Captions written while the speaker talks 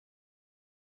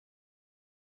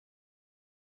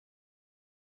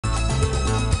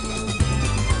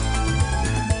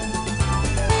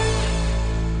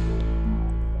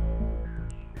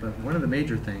one of the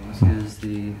major things is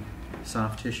the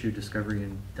soft tissue discovery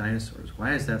in dinosaurs.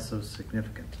 Why is that so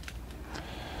significant?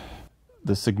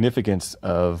 The significance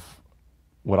of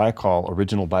what I call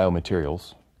original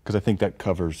biomaterials, because I think that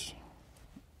covers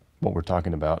what we're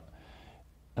talking about.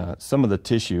 Some of the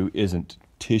tissue isn't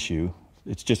tissue,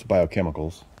 it's just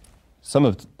biochemicals. Some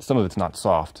of it's not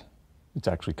soft, it's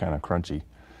actually kind of crunchy.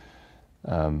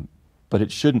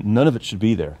 But none of it should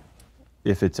be there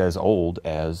if it's as old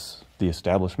as the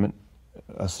establishment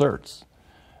asserts.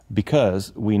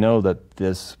 Because we know that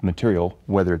this material,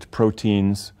 whether it's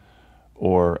proteins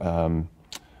or other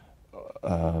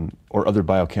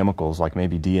biochemicals like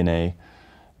maybe DNA,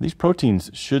 these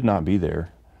proteins should not be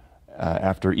there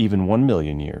after even 1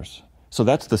 million years. So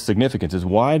that's the significance, is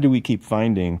why do we keep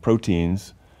finding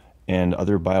proteins and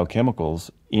other biochemicals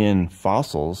in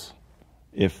fossils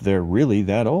if they're really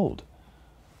that old?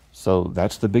 So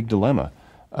that's the big dilemma.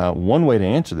 One way to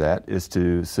answer that is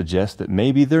to suggest that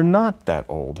maybe they're not that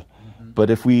old. Mm-hmm. But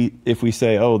if we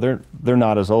say, oh, they're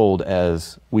not as old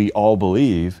as we all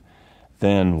believe,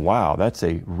 then wow, that's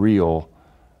a real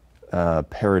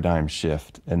paradigm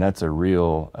shift, and that's a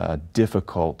real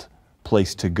difficult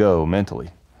place to go mentally.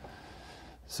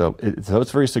 So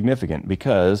it's very significant,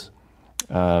 because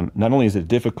not only is it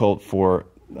difficult for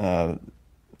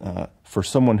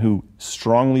someone who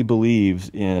strongly believes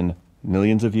in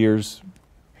millions of years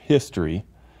history,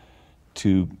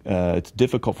 it's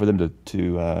difficult for them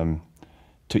to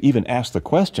even ask the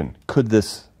question: could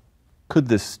these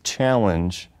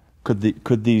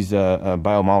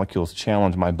biomolecules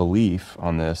challenge my belief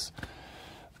on this?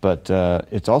 But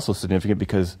it's also significant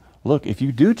because, look, if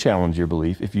you do challenge your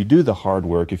belief, if you do the hard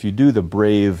work, if you do the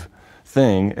brave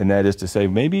thing, and that is to say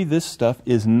maybe this stuff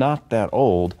is not that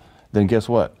old, then guess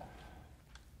what?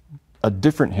 A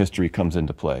different history comes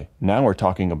into play. Now we're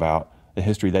talking about a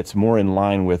history that's more in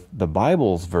line with the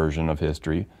Bible's version of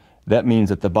history. That means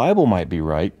that the Bible might be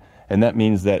right, and that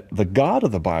means that the God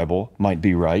of the Bible might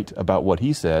be right about what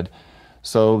he said.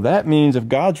 So that means if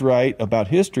God's right about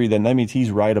history, then that means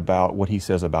he's right about what he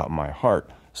says about my heart.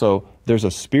 So there's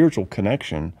a spiritual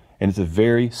connection, and it's a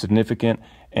very significant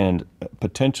and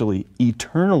potentially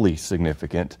eternally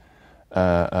significant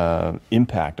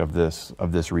impact of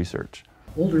this research.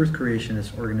 Old Earth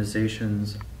Creationist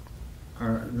organizations,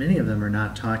 many of them are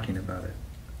not talking about it,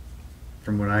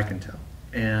 from what I can tell.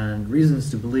 And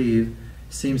Reasons to Believe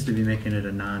seems to be making it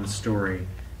a non-story,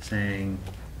 saying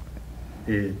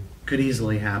it could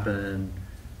easily happen.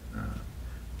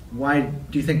 Why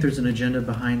do you think there's an agenda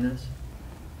behind this?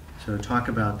 So talk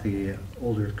about the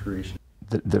Old Earth Creation.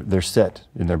 They're set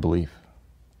in their belief,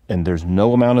 and there's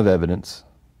no amount of evidence,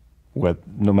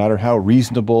 no matter how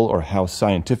reasonable or how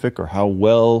scientific or how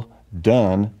well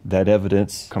done that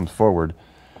evidence comes forward,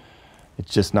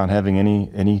 it's just not having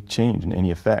any change and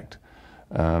any effect.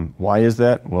 Why is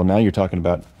that? Well, now you're talking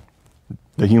about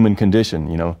the human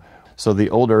condition, you know. So the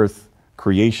Old Earth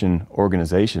Creation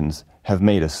organizations have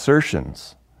made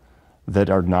assertions that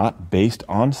are not based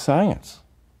on science.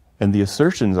 And the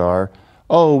assertions are,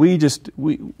 oh, we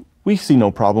see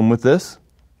no problem with this.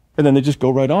 And then they just go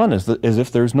right on as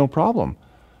if there's no problem.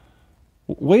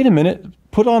 Wait a minute,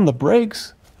 put on the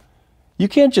brakes. You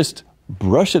can't just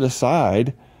brush it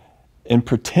aside and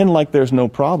pretend like there's no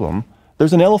problem.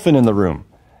 There's an elephant in the room,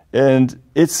 and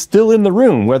it's still in the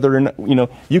room, whether or not, you know,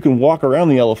 you can walk around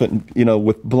the elephant, you know,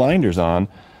 with blinders on,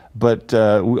 but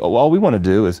all we want to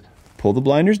do is pull the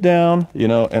blinders down, you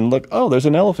know, and look, oh, there's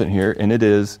an elephant here, and it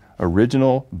is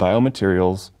original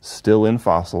biomaterials still in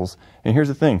fossils. And here's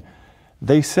the thing.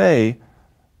 They say,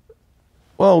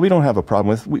 well, we don't have a problem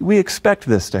with, we expect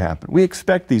this to happen. We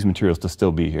expect these materials to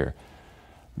still be here.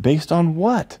 Based on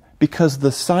what? Because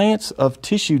the science of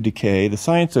tissue decay, the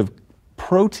science of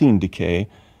protein decay,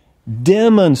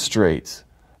 demonstrates,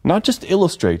 not just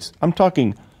illustrates, I'm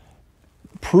talking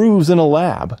proves in a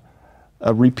lab,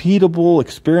 a repeatable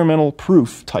experimental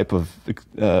proof type of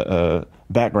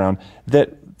background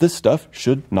that this stuff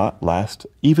should not last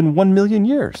even 1 million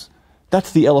years.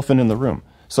 That's the elephant in the room.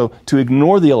 So to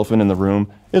ignore the elephant in the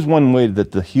room is one way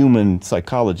that the human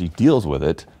psychology deals with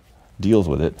it.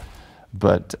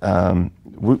 But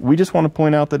we just want to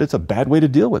point out that it's a bad way to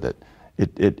deal with it.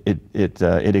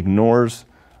 It ignores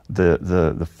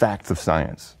the facts of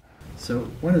science. So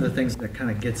one of the things that kind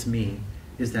of gets me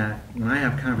is that when I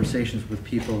have conversations with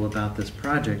people about this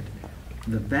project,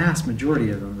 the vast majority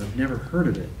of them have never heard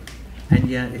of it. And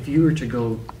yet, if you were to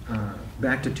go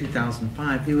back to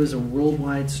 2005, it was a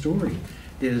worldwide story.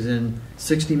 It was in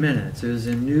 60 Minutes, it was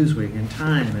in Newsweek and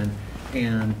Time,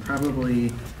 and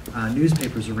probably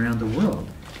newspapers around the world.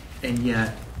 And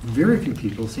yet, very few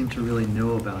people seem to really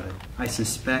know about it. I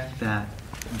suspect that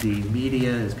the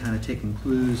media is kind of taking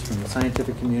clues from the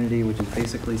scientific community, which is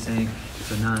basically saying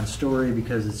it's a non-story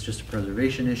because it's just a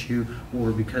preservation issue,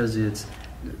 or because it's,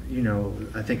 you know,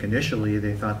 I think initially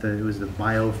they thought that it was the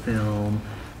biofilm,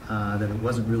 that it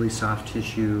wasn't really soft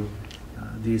tissue,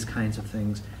 these kinds of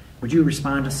things. Would you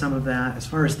respond to some of that as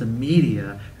far as the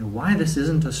media and why this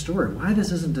isn't a story, why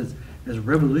this isn't as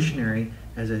revolutionary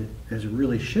as it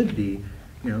really should be?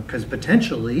 You know, because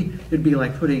potentially it'd be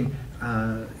like putting,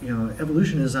 you know,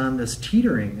 evolution is on this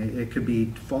teetering. It could be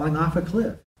falling off a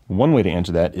cliff. One way to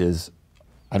answer that is,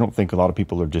 I don't think a lot of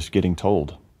people are just getting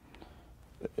told.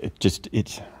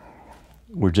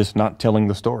 We're just not telling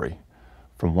the story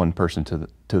from one person to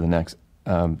the next.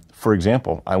 For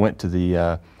example, I went to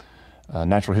the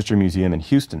Natural History Museum in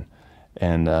Houston,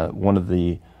 and one of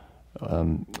the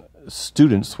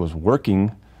students was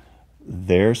working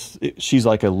there. She's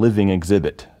like a living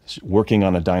exhibit, working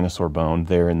on a dinosaur bone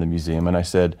there in the museum. And I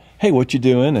said, "Hey, what you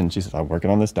doing?" And she said, "I'm working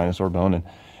on this dinosaur bone."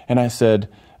 And I said,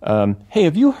 "Hey,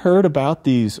 have you heard about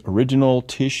these original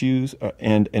tissues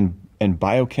and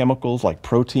biochemicals like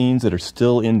proteins that are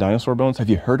still in dinosaur bones? Have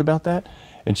you heard about that?"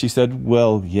 And she said,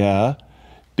 "Well, yeah."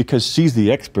 Because she's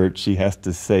the expert, she has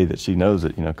to say that she knows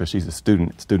it, you know, because she's a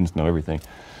student. Students know everything.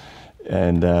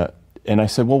 And I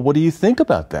said, "Well, what do you think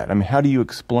about that? I mean, how do you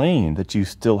explain that you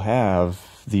still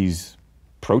have these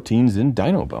proteins in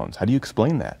dino bones? How do you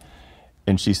explain that?"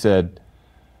 And she said,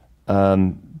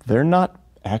 "They're not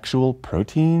actual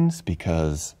proteins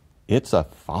because it's a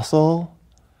fossil."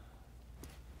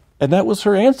 And that was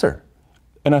her answer.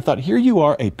 And I thought, here you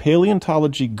are, a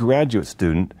paleontology graduate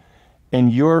student,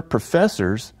 and your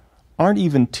professors aren't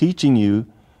even teaching you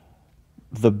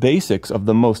the basics of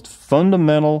the most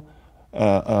fundamental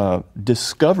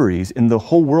discoveries in the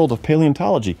whole world of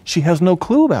paleontology. She has no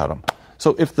clue about them.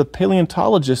 So if the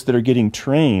paleontologists that are getting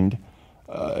trained,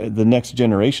 the next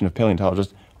generation of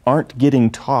paleontologists, aren't getting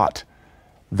taught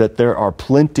that there are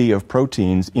plenty of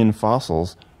proteins in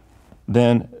fossils,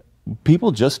 then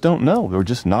people just don't know. They're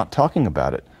just not talking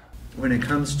about it. When it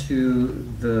comes to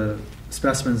the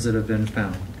specimens that have been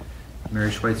found,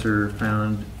 Mary Schweitzer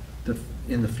found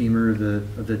in the femur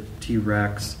of the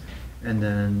T-Rex, and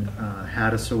then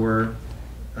Hadrosaur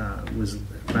was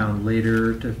found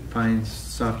later to find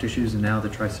soft tissues, and now the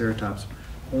Triceratops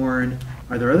horn.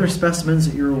 Are there other specimens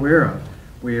that you're aware of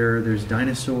where there's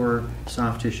dinosaur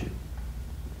soft tissue?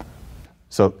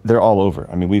 So they're all over.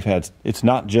 I mean, it's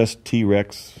not just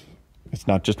T-Rex, it's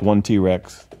not just one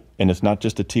T-Rex, and it's not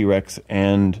just a T-Rex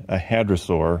and a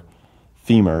Hadrosaur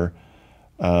femur.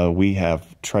 We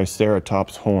have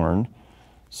Triceratops horn,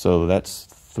 so that's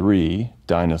 3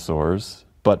 dinosaurs.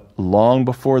 But long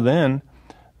before then,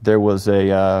 there was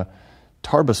a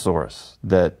Tarbosaurus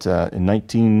that in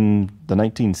the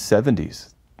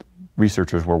 1970s,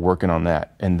 researchers were working on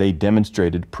that, and they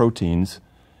demonstrated proteins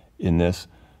in this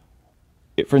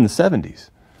in the 70s.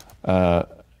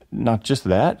 Not just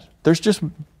that, there's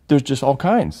just all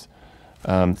kinds.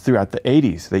 Throughout the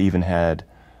 80s, they even had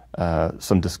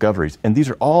some discoveries, and these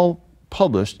are all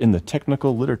published in the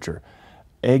technical literature.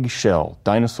 Eggshell,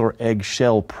 dinosaur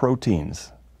eggshell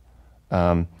proteins.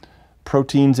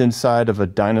 Proteins inside of a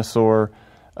dinosaur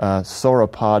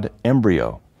sauropod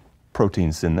embryo.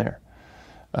 Proteins in there.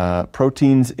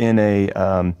 Proteins in a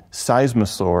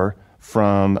seismosaur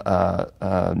from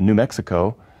New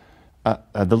Mexico.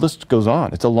 The list goes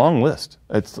on. It's a long list.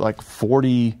 It's like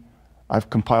 40. I've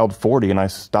compiled 40, and I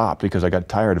stopped because I got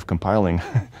tired of compiling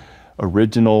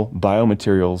original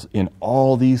biomaterials in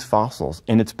all these fossils,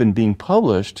 and it's been being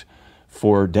published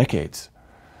for decades.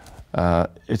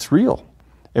 It's real.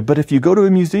 But if you go to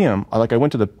a museum, like I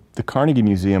went to the Carnegie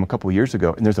Museum a couple of years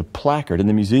ago, and there's a placard in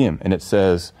the museum, and it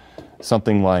says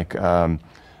something like,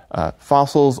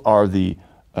 fossils are the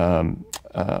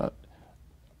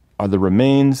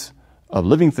remains of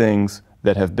living things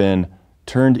that have been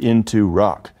turned into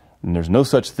rock. And there's no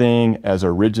such thing as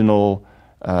original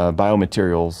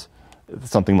biomaterials,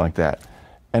 something like that.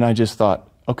 And I just thought,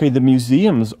 okay, the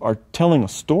museums are telling a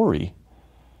story.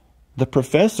 The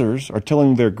professors are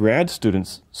telling their grad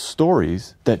students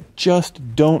stories that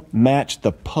just don't match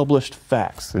the published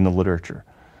facts in the literature.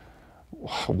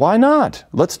 Why not?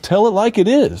 Let's tell it like it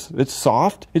is. It's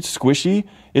soft, it's squishy,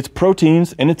 it's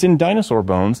proteins, and it's in dinosaur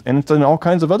bones, and it's in all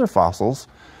kinds of other fossils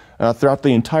throughout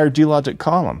the entire geologic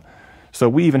column. So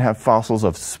we even have fossils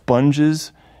of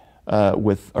sponges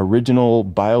with original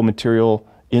biomaterial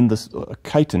in the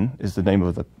chitin is the name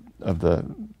of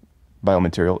the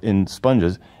biomaterial in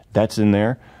sponges. That's in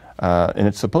there, and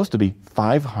it's supposed to be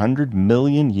 500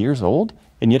 million years old,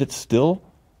 and yet it's still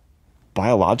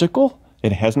biological.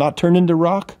 It has not turned into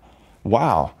rock.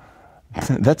 Wow,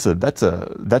 that's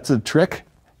a trick.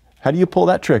 How do you pull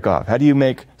that trick off? How do you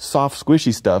make soft,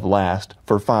 squishy stuff last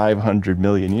for 500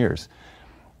 million years?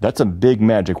 That's a big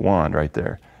magic wand right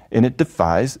there. And it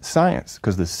defies science,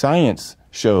 because the science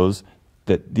shows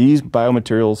that these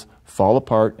biomaterials fall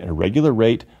apart at a regular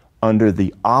rate under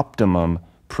the optimum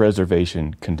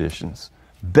preservation conditions.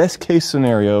 Best case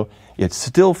scenario, it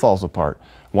still falls apart.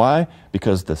 Why?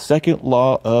 Because the second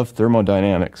law of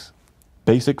thermodynamics,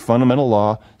 basic fundamental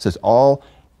law, says all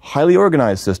highly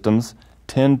organized systems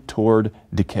tend toward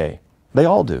decay. They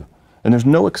all do. And there's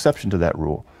no exception to that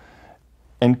rule.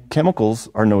 And chemicals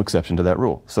are no exception to that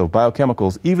rule. So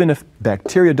biochemicals, even if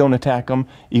bacteria don't attack them,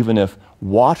 even if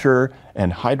water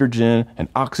and hydrogen and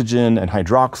oxygen and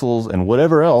hydroxyls and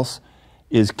whatever else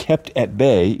is kept at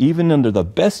bay, even under the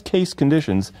best case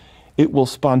conditions, it will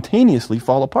spontaneously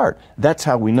fall apart. That's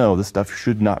how we know this stuff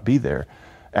should not be there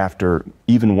after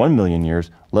even 1 million years,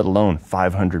 let alone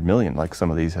 500 million, like some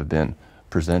of these have been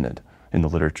presented in the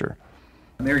literature.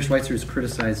 Mary Schweitzer has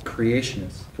criticized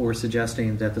creationists for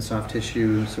suggesting that the soft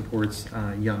tissue supports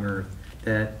young Earth,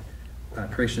 that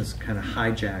creationists kind of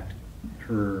hijacked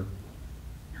her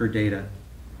data.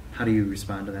 How do you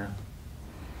respond to that?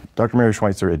 Dr. Mary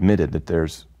Schweitzer admitted that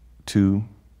there's two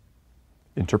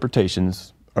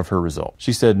interpretations of her result.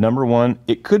 She said, number one,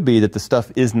 it could be that the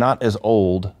stuff is not as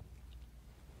old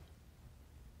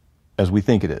as we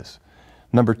think it is.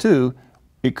 Number two,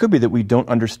 it could be that we don't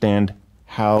understand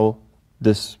how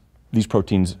these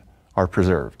proteins are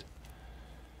preserved.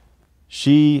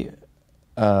 She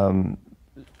says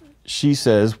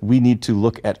we need to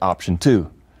look at option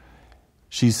two.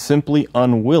 She's simply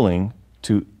unwilling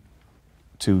to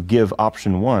give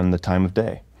option one the time of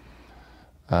day.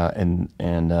 But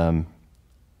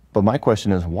my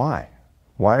question is why?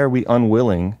 Why are we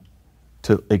unwilling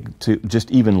to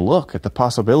just even look at the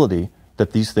possibility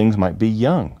that these things might be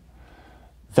young?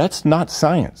 That's not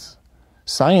science.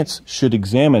 Science should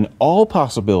examine all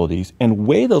possibilities and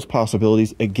weigh those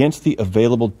possibilities against the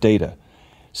available data.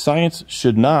 Science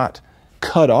should not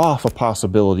cut off a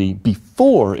possibility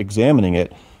before examining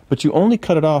it, but you only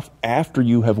cut it off after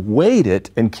you have weighed it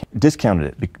and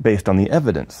discounted it based on the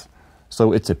evidence.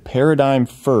 So it's a paradigm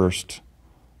first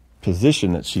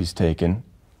position that she's taken,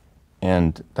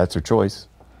 and that's her choice.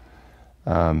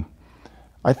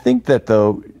 I think that,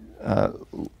 though,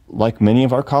 like many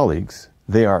of our colleagues,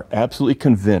 they are absolutely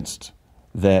convinced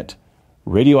that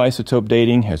radioisotope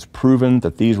dating has proven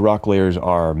that these rock layers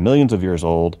are millions of years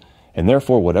old, and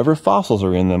therefore whatever fossils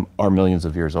are in them are millions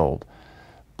of years old.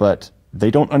 But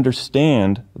they don't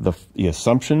understand the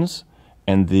assumptions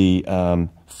and the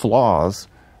flaws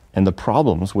and the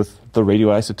problems with the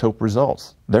radioisotope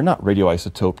results. They're not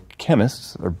radioisotope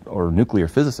chemists or nuclear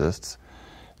physicists.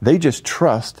 They just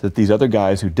trust that these other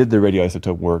guys who did the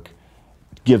radioisotope work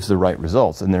gives the right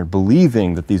results, and they're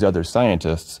believing that these other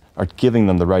scientists are giving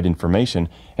them the right information,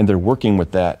 and they're working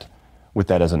with that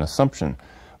as an assumption.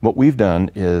 What we've done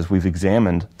is we've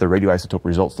examined the radioisotope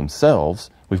results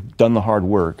themselves, we've done the hard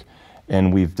work,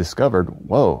 and we've discovered,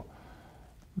 whoa,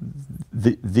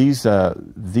 these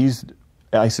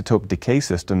isotope decay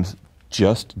systems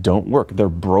just don't work. They're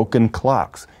broken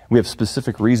clocks. We have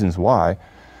specific reasons why,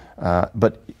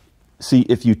 but see,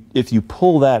 if you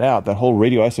pull that out, that whole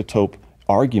radioisotope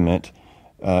argument,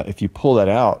 if you pull that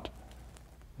out,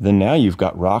 then now you've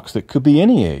got rocks that could be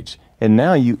any age. And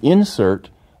now you insert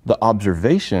the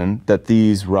observation that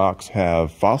these rocks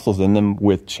have fossils in them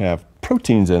which have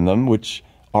proteins in them which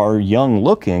are young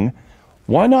looking.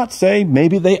 Why not say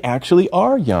maybe they actually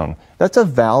are young? That's a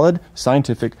valid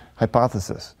scientific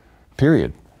hypothesis,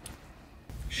 period.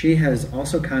 She has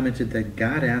also commented that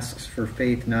God asks for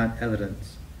faith, not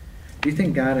evidence. Do you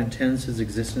think God intends his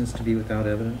existence to be without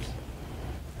evidence?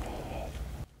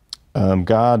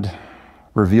 God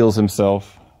reveals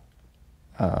himself.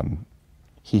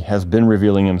 He has been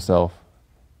revealing himself.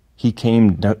 He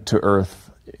came to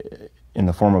earth in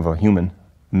the form of a human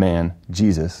man,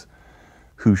 Jesus,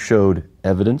 who showed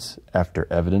evidence after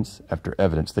evidence after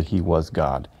evidence that he was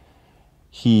God.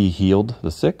 He healed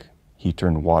the sick. He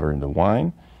turned water into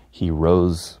wine. He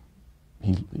rose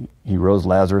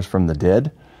Lazarus from the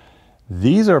dead.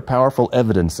 These are powerful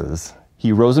evidences.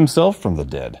 He rose himself from the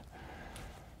dead.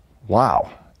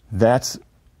 Wow, that's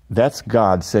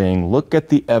God saying, look at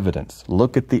the evidence,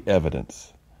 look at the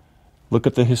evidence. Look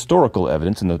at the historical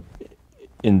evidence in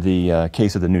the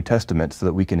case of the New Testament, so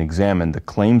that we can examine the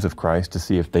claims of Christ to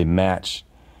see if they match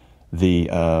the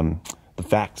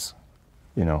facts,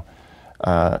 you know.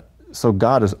 So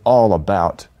God is all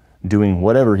about doing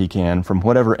whatever he can from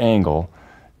whatever angle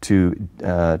to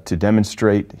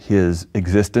demonstrate his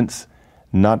existence,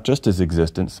 not just his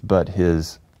existence, but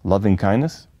his loving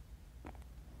kindness,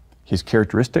 his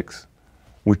characteristics,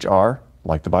 which are,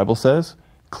 like the Bible says,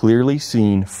 clearly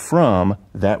seen from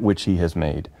that which he has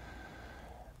made.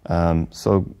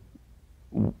 So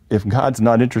if God's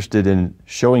not interested in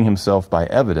showing himself by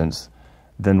evidence,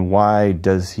 then why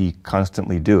does he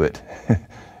constantly do it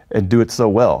and do it so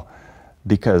well?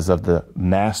 Because of the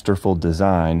masterful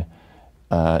design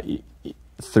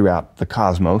throughout the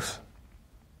cosmos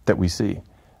that we see.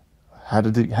 How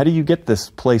do you get this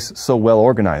place so well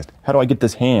organized? How do I get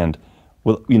this hand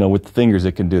with the fingers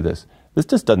that can do this? This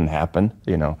just doesn't happen.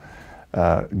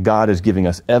 God is giving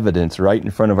us evidence right in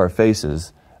front of our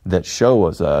faces that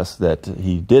shows us that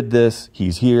he did this,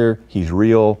 he's here, he's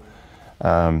real,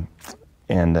 and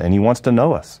he wants to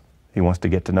know us. He wants to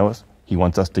get to know us. He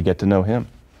wants us to get to know him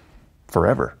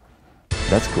forever.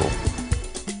 That's cool.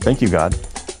 Thank you, God.